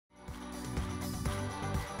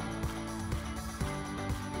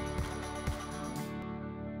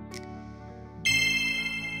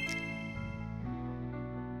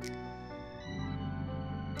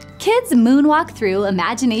Kids moonwalk through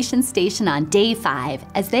Imagination Station on day 5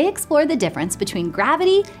 as they explore the difference between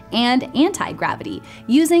gravity and anti-gravity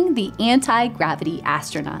using the anti-gravity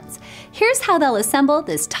astronauts. Here's how they'll assemble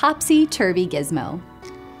this topsy-turvy gizmo.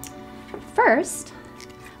 First,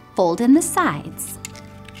 fold in the sides.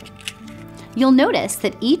 You'll notice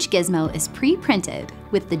that each gizmo is pre-printed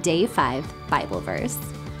with the day 5 Bible verse.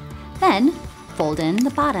 Then, fold in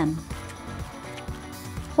the bottom.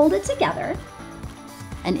 Hold it together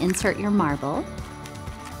and insert your marble.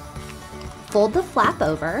 Fold the flap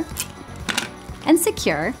over and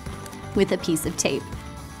secure with a piece of tape.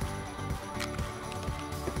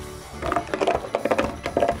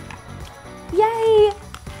 Yay!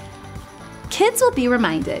 Kids will be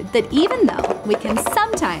reminded that even though we can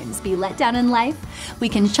sometimes be let down in life, we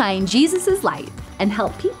can shine Jesus' light and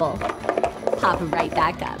help people pop right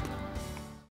back up.